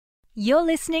You're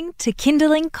listening to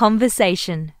Kindling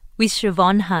Conversation with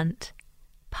Siobhan Hunt,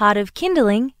 part of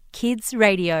Kindling Kids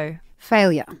Radio.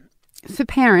 Failure. For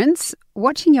parents,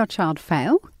 watching your child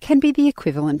fail can be the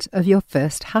equivalent of your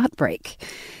first heartbreak.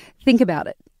 Think about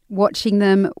it. Watching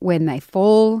them when they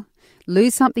fall,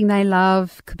 lose something they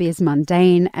love, could be as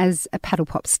mundane as a paddle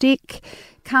pop stick,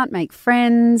 can't make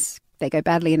friends, they go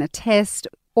badly in a test,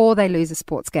 or they lose a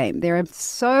sports game. There are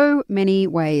so many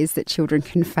ways that children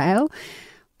can fail.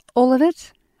 All of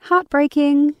it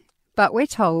heartbreaking, but we're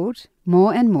told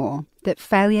more and more that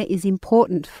failure is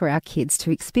important for our kids to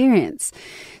experience.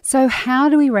 So how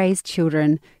do we raise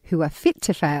children who are fit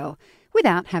to fail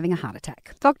without having a heart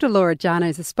attack? Dr. Laura Jarno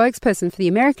is a spokesperson for the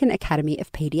American Academy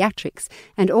of Pediatrics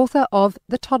and author of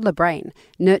The Toddler Brain,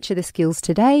 Nurture the Skills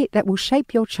Today That Will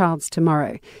Shape Your Child's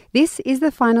Tomorrow. This is the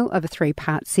final of a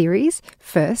 3-part series.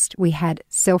 First, we had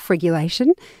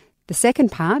self-regulation. The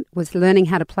second part was learning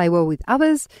how to play well with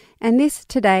others, and this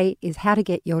today is how to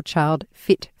get your child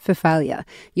fit for failure.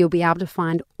 You'll be able to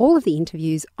find all of the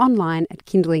interviews online at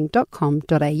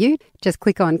kindling.com.au. Just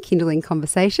click on Kindling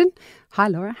Conversation. Hi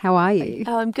Laura, how are you?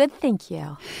 Oh, I'm good, thank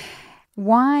you.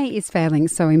 Why is failing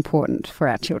so important for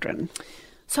our children?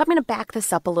 So I'm going to back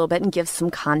this up a little bit and give some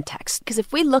context, because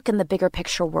if we look in the bigger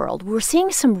picture world, we're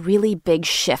seeing some really big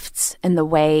shifts in the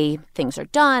way things are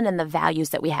done and the values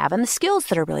that we have and the skills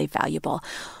that are really valuable.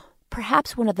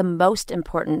 Perhaps one of the most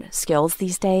important skills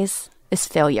these days is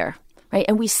failure, right?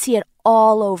 And we see it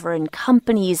all over in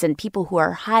companies and people who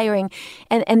are hiring.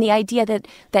 And the idea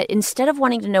that instead of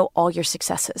wanting to know all your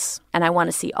successes, and I want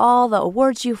to see all the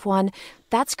awards you've won,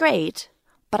 that's great.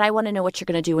 But I want to know what you're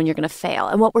going to do when you're going to fail.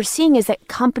 And what we're seeing is that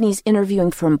companies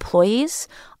interviewing for employees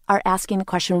are asking the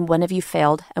question, when have you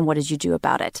failed and what did you do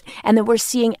about it? And then we're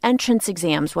seeing entrance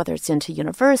exams, whether it's into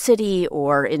university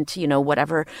or into,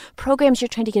 whatever programs you're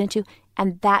trying to get into.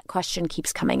 And that question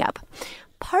keeps coming up.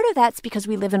 Part of that's because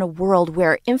we live in a world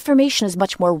where information is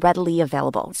much more readily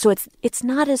available. So it's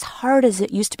not as hard as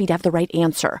it used to be to have the right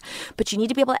answer. But you need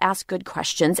to be able to ask good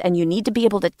questions and you need to be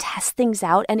able to test things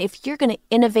out. And if you're going to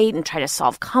innovate and try to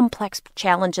solve complex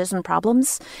challenges and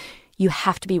problems, you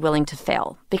have to be willing to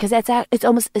fail, because it's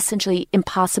almost essentially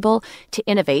impossible to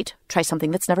innovate, try something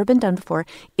that's never been done before,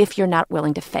 if you're not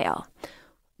willing to fail.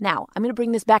 Now, I'm going to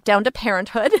bring this back down to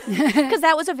parenthood because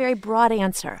that was a very broad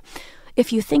answer.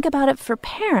 If you think about it for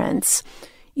parents,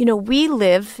 we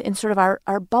live in sort of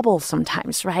our bubble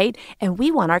sometimes, right? And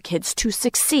we want our kids to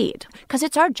succeed because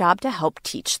it's our job to help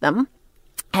teach them.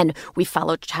 And we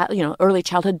follow, early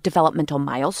childhood developmental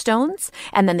milestones.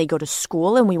 And then they go to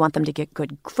school and we want them to get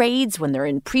good grades when they're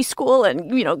in preschool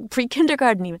and,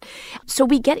 pre-kindergarten even. So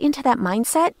we get into that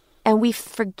mindset and we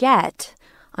forget,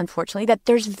 unfortunately, that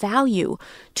there's value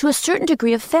to a certain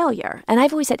degree of failure. And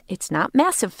I've always said it's not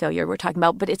massive failure we're talking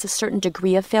about, but it's a certain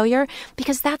degree of failure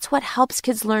because that's what helps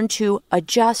kids learn to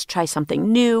adjust, try something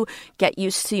new, get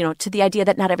used to, to the idea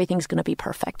that not everything's going to be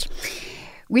perfect.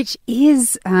 Which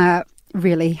is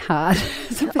really hard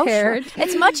as a parent. Sure.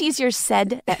 It's much easier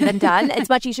said than done. It's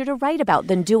much easier to write about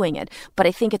than doing it. But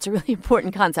I think it's a really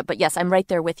important concept. But yes, I'm right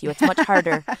there with you. It's much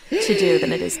harder to do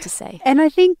than it is to say. And I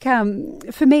think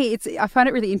for me, I find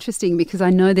it really interesting because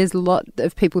I know there's a lot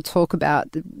of people talk about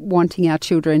wanting our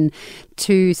children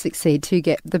to succeed, to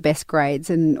get the best grades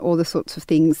and all the sorts of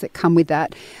things that come with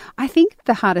that. I think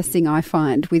the hardest thing I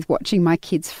find with watching my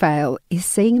kids fail is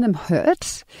seeing them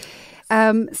hurt.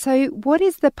 So what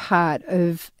is the part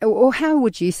of, or how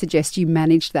would you suggest you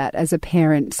manage that as a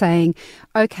parent, saying,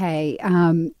 okay,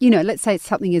 let's say it's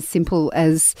something as simple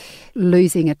as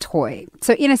losing a toy.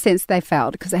 So in a sense, they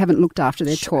failed because they haven't looked after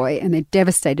their toy and they're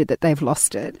devastated that they've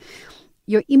lost it.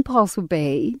 Your impulse will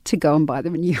be to go and buy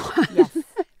them a new one. Yes.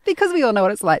 Because we all know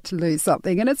what it's like to lose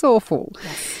something and it's awful.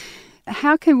 Yes.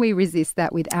 How can we resist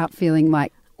that without feeling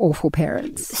like awful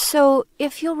parents? So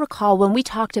if you'll recall, when we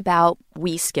talked about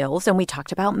we skills and we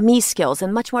talked about me skills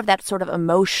and much more of that sort of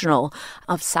emotional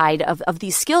side of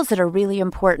these skills that are really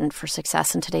important for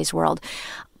success in today's world,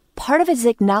 part of it is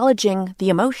acknowledging the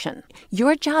emotion.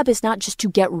 Your job is not just to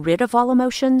get rid of all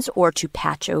emotions or to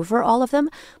patch over all of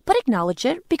them, but acknowledge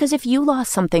it, because if you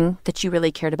lost something that you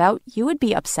really cared about, you would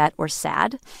be upset or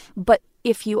sad. But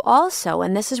if you also,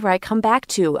 and this is where I come back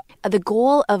to, the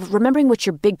goal of remembering what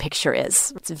your big picture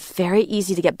is. It's very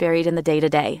easy to get buried in the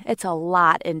day-to-day. It's a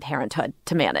lot in parenthood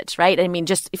to manage, right? I mean,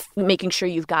 just making sure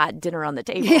you've got dinner on the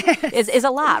table is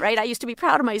a lot, right? I used to be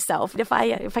proud of myself. If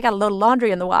I got a load of laundry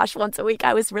in the wash once a week,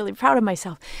 I was really proud of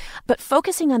myself. But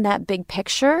focusing on that big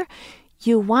picture,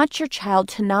 you want your child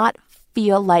to not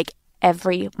feel like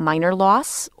every minor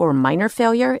loss or minor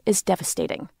failure is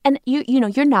devastating. And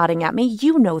you're nodding at me.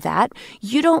 You know that.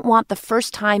 You don't want the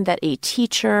first time that a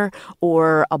teacher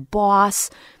or a boss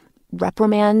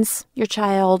reprimands your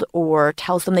child or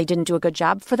tells them they didn't do a good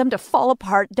job for them to fall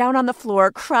apart down on the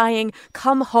floor crying,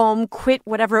 come home, quit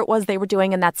whatever it was they were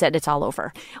doing, and that's it. It's all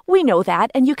over. We know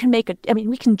that, and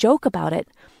we can joke about it.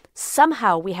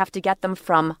 Somehow we have to get them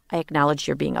from, I acknowledge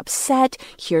you're being upset,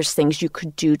 here's things you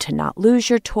could do to not lose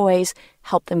your toys,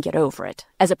 help them get over it,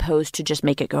 as opposed to just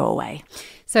make it go away.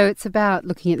 So it's about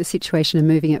looking at the situation and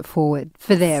moving it forward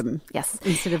for them. Yes.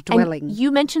 Instead of dwelling. And you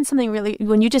mentioned something really,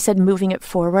 when you just said moving it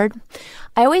forward,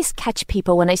 I always catch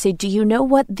people when I say, do you know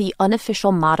what the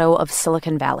unofficial motto of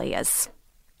Silicon Valley is?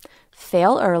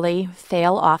 Fail early,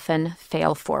 fail often,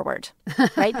 fail forward,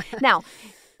 right? Now,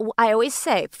 I always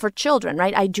say for children,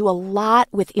 right, I do a lot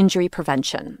with injury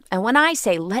prevention. And when I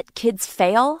say let kids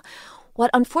fail,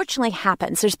 what unfortunately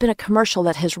happens, there's been a commercial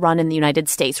that has run in the United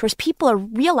States where people are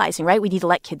realizing, right, we need to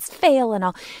let kids fail and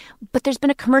all. But there's been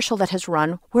a commercial that has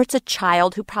run where it's a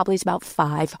child who probably is about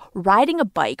 5 riding a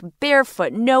bike,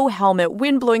 barefoot, no helmet,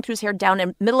 wind blowing through his hair down in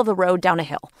the middle of the road down a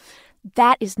hill.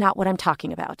 That is not what I'm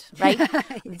talking about, right?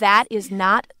 That is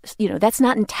not, that's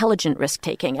not intelligent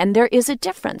risk-taking. And there is a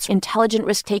difference. Intelligent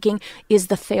risk-taking is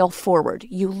the fail forward.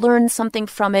 You learn something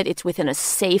from it. It's within a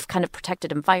safe kind of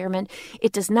protected environment.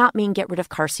 It does not mean get rid of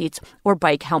car seats or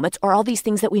bike helmets or all these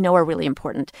things that we know are really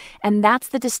important. And that's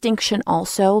the distinction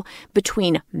also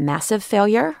between massive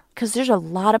failure, because there's a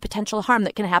lot of potential harm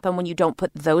that can happen when you don't put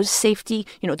those safety,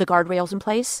 the guardrails in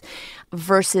place,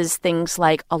 versus things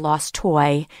like a lost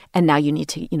toy, and now you need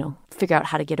to, figure out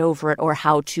how to get over it or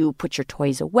how to put your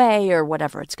toys away or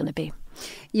whatever it's going to be.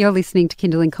 You're listening to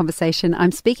Kindling Conversation.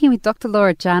 I'm speaking with Dr.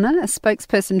 Laura Jana, a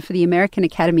spokesperson for the American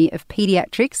Academy of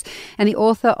Pediatrics and the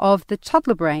author of The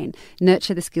Toddler Brain,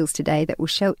 Nurture the Skills Today That Will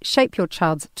Shape Your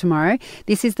Child's Tomorrow.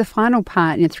 This is the final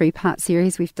part in a 3-part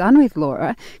series we've done with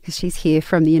Laura because she's here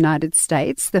from the United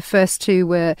States. The first 2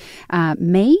 were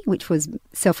Me, which was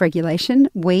self-regulation,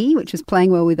 We, which was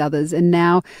playing well with others, and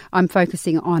now I'm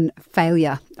focusing on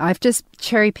failure. I've just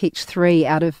cherry-picked 3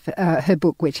 out of her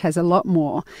book, which has a lot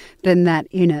more than that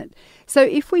in it. So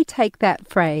if we take that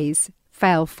phrase,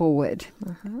 fail forward,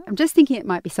 I'm just thinking it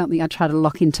might be something I try to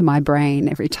lock into my brain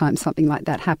every time something like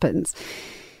that happens.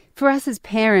 For us as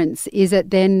parents, is it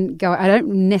then I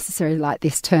don't necessarily like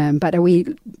this term, but are we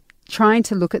trying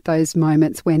to look at those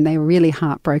moments when they're really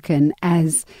heartbroken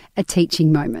as a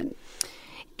teaching moment?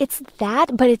 It's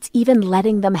that, but it's even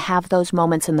letting them have those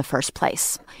moments in the first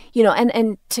place.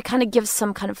 And to kind of give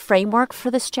some kind of framework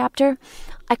for this chapter,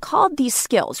 I called these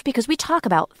skills because we talk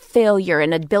about failure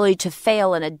and ability to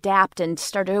fail and adapt and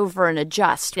start over and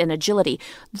adjust and agility.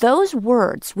 Those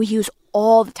words we use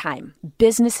all the time.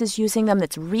 Businesses using them,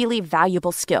 that's really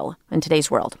valuable skill in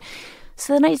today's world.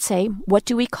 So then I'd say, what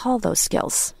do we call those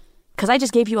skills? Because I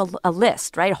just gave you a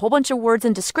list, right? A whole bunch of words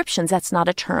and descriptions. That's not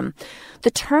a term.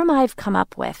 The term I've come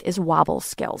up with is wobble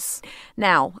skills.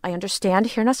 Now, I understand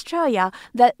here in Australia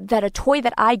that a toy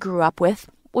that I grew up with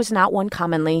was not one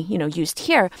commonly, used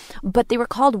here, but they were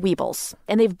called Weebles,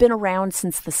 and they've been around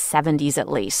since the 70s at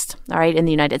least, all right, in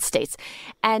the United States.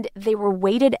 And they were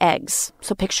weighted eggs.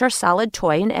 So picture a solid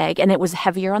toy, an egg, and it was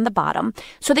heavier on the bottom.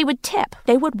 So they would tip.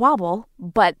 They would wobble,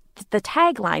 but the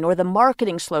tagline or the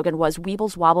marketing slogan was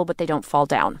Weebles wobble, but they don't fall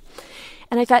down.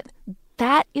 And I thought,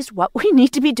 that is what we need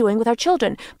to be doing with our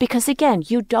children. Because again,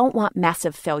 you don't want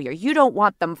massive failure. You don't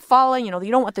want them falling, you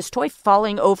don't want this toy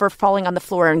falling over, falling on the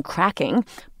floor and cracking,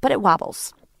 but it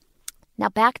wobbles. Now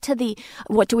back to the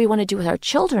what do we want to do with our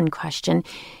children question.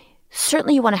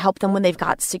 Certainly you want to help them when they've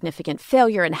got significant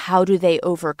failure and how do they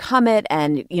overcome it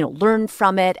and, learn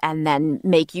from it and then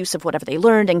make use of whatever they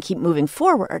learned and keep moving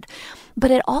forward.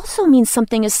 But it also means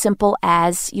something as simple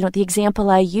as, the example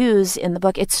I use in the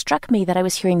book, it struck me that I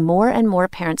was hearing more and more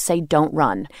parents say, don't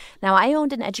run. Now, I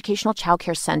owned an educational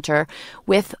childcare center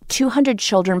with 200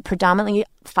 children, predominantly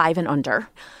 5 and under.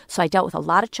 So I dealt with a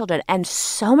lot of children, and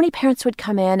so many parents would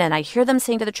come in and I hear them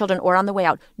saying to their children or on the way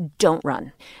out, don't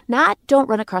run. Not don't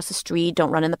run across the street,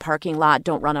 don't run in the parking lot,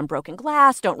 don't run on broken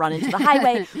glass, don't run into the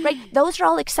highway, right? Those are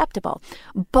all acceptable.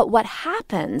 But what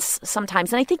happens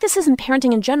sometimes, and I think this is in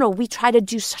parenting in general, we try to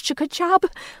do such a good job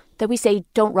that we say,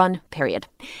 don't run, period.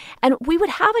 And we would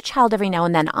have a child every now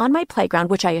and then on my playground,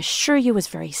 which I assure you was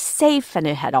very safe and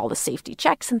it had all the safety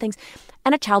checks and things,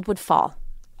 and a child would fall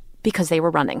because they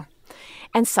were running.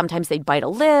 And sometimes they'd bite a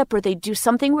lip or they'd do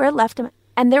something where it left them.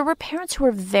 And there were parents who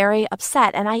were very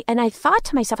upset. And I thought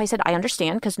to myself, I said, I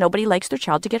understand because nobody likes their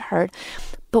child to get hurt.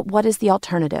 But what is the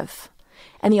alternative?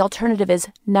 And the alternative is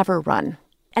never run.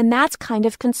 And that's kind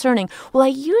of concerning. Well, I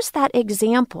use that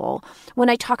example when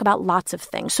I talk about lots of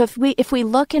things. So if we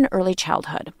look in early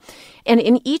childhood, and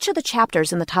in each of the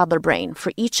chapters in the toddler brain,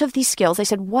 for each of these skills, I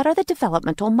said, what are the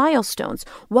developmental milestones?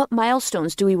 What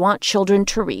milestones do we want children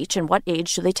to reach, and what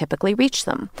age do they typically reach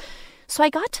them? So I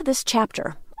got to this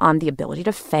chapter on the ability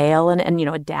to fail and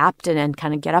adapt and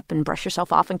kind of get up and brush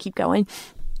yourself off and keep going.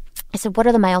 I said, what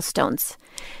are the milestones?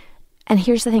 And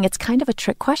here's the thing, it's kind of a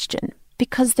trick question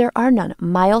because there are none.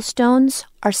 Milestones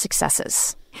are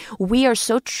successes. We are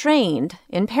so trained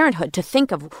in parenthood to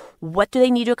think of what do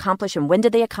they need to accomplish and when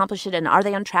did they accomplish it and are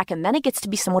they on track? And then it gets to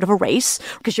be somewhat of a race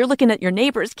because you're looking at your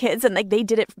neighbor's kids and they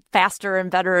did it faster and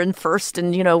better and first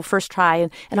and, first try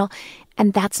and all.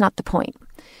 And that's not the point.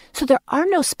 So there are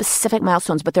no specific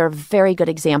milestones, but there are very good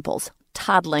examples.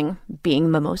 Toddling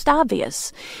being the most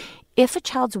obvious. If a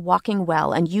child's walking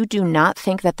well and you do not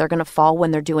think that they're going to fall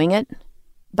when they're doing it,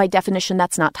 by definition,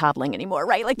 that's not toddling anymore,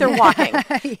 right? Like they're walking.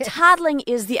 Yeah. Toddling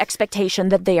is the expectation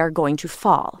that they are going to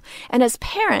fall. And as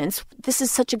parents, this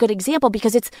is such a good example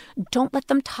because it's don't let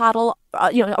them toddle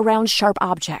around sharp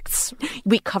objects.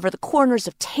 We cover the corners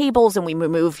of tables and we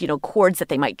remove, cords that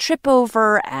they might trip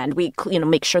over. And we,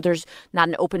 make sure there's not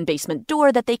an open basement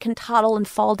door that they can toddle and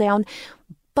fall down.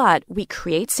 But we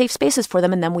create safe spaces for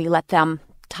them and then we let them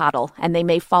toddle. And they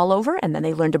may fall over and then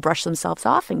they learn to brush themselves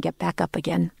off and get back up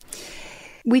again.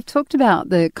 We've talked about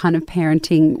the kind of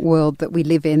parenting world that we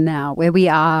live in now, where we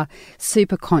are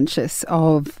super conscious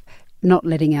of not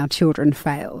letting our children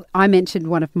fail. I mentioned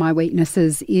one of my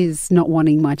weaknesses is not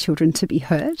wanting my children to be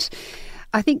hurt.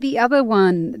 I think the other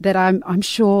one that I'm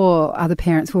sure other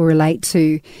parents will relate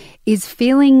to is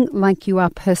feeling like you are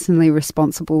personally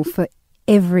responsible for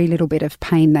every little bit of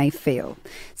pain they feel.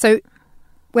 So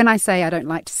when I say I don't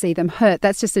like to see them hurt,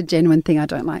 that's just a genuine thing. I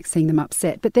don't like seeing them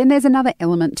upset. But then there's another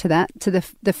element to that, to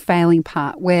the failing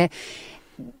part, where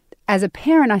as a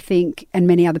parent, I think, and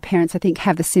many other parents, I think,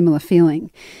 have the similar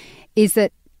feeling, is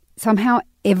that somehow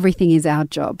everything is our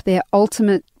job. Their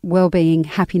ultimate well-being,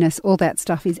 happiness, all that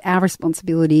stuff is our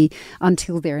responsibility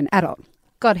until they're an adult.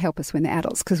 God help us when they're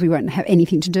adults because we won't have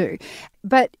anything to do.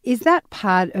 But is that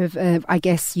part of, I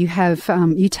guess you have,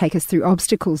 you take us through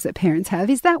obstacles that parents have.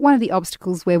 Is that one of the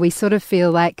obstacles where we sort of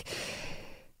feel like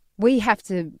we have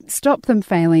to stop them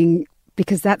failing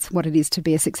because that's what it is to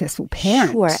be a successful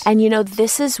parent? Sure. And,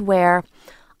 this is where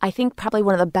I think probably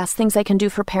one of the best things I can do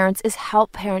for parents is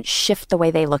help parents shift the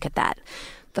way they look at that.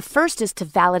 The first is to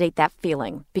validate that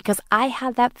feeling because I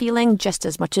have that feeling just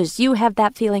as much as you have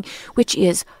that feeling, which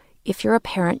is, if you're a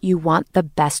parent, you want the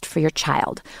best for your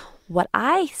child. What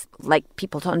I like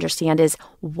people to understand is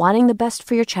wanting the best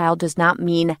for your child does not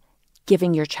mean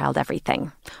giving your child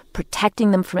everything,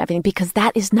 protecting them from everything, because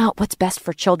that is not what's best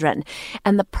for children.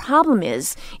 And the problem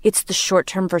is it's the short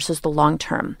term versus the long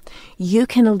term. You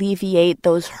can alleviate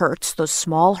those hurts, those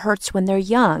small hurts when they're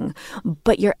young,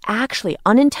 but you're actually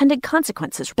unintended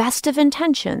consequences, best of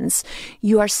intentions,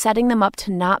 you are setting them up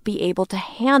to not be able to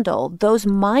handle those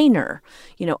minor,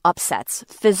 upsets,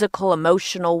 physical,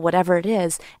 emotional, whatever it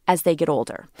is, as they get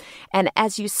older. And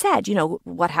as you said,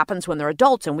 what happens when they're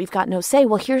adults and we've got no say?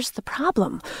 Well, here's the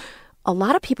problem. A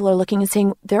lot of people are looking and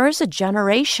saying there is a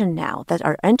generation now that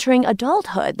are entering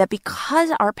adulthood that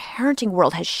because our parenting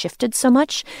world has shifted so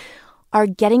much, are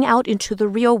getting out into the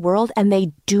real world and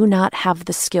they do not have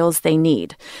the skills they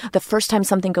need. The first time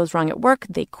something goes wrong at work,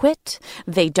 they quit.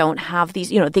 They don't have these,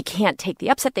 they can't take the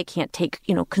upset. They can't take,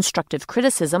 constructive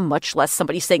criticism, much less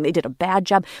somebody saying they did a bad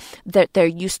job. They're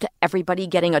used to everybody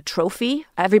getting a trophy.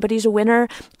 Everybody's a winner.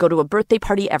 Go to a birthday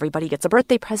party. Everybody gets a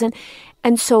birthday present.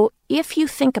 And so if you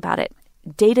think about it,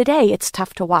 day to day, it's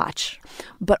tough to watch.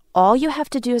 But all you have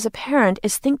to do as a parent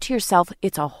is think to yourself,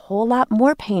 it's a whole lot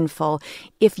more painful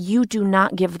if you do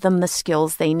not give them the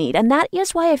skills they need. And that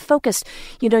is why I focused,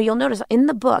 you'll notice in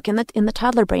the book, in the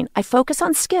toddler brain, I focus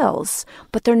on skills,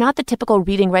 but they're not the typical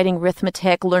reading, writing,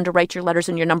 arithmetic, learn to write your letters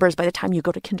and your numbers by the time you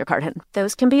go to kindergarten.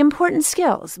 Those can be important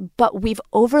skills, but we've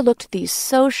overlooked these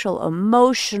social,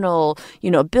 emotional,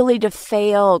 ability to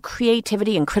fail,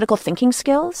 creativity, and critical thinking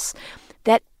skills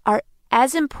that are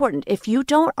as important. If you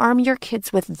don't arm your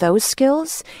kids with those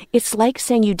skills, it's like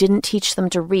saying you didn't teach them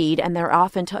to read and they're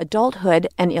off into adulthood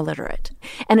and illiterate.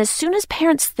 And as soon as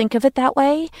parents think of it that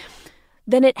way,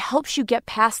 then it helps you get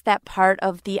past that part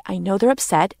of I know they're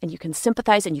upset, and you can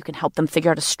sympathize and you can help them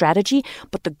figure out a strategy,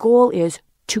 but the goal is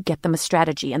to get them a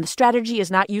strategy. And the strategy is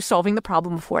not you solving the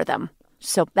problem for them.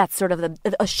 So that's sort of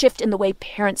a shift in the way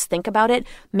parents think about it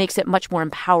makes it much more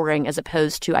empowering as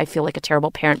opposed to I feel like a terrible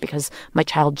parent because my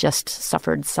child just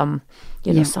suffered some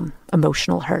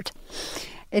emotional hurt.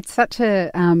 It's such a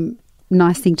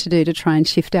nice thing to do to try and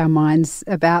shift our minds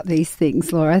about these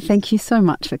things. Laura, thank you so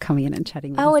much for coming in and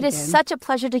chatting with us it is such a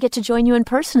pleasure to get to join you in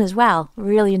person as well.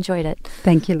 Really enjoyed it.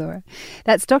 Thank you, Laura.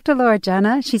 That's Dr. Laura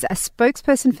Janner. She's a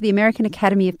spokesperson for the American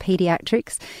Academy of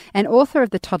Pediatrics and author of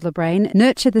The Toddler Brain,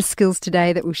 Nurture the Skills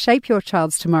Today That Will Shape Your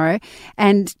Child's Tomorrow.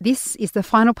 And this is the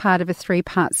final part of a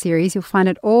 3-part series. You'll find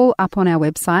it all up on our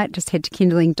website. Just head to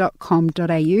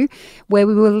kindling.com.au, where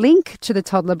we will link to The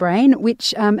Toddler Brain,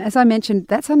 which, as I mentioned,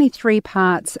 that's only 3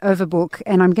 parts of a book.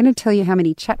 And I'm going to tell you how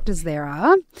many chapters there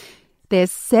are.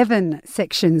 There's 7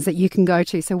 sections that you can go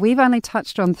to. So we've only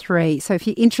touched on 3. So if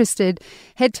you're interested,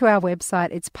 head to our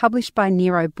website. It's published by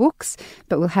Nero Books,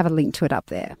 but we'll have a link to it up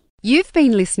there. You've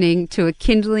been listening to a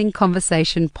Kindling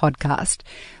Conversation podcast.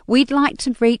 We'd like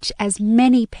to reach as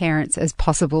many parents as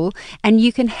possible, and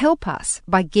you can help us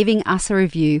by giving us a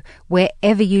review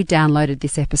wherever you downloaded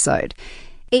this episode.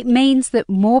 It means that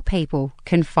more people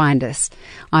can find us.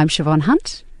 I'm Siobhan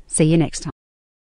Hunt. See you next time.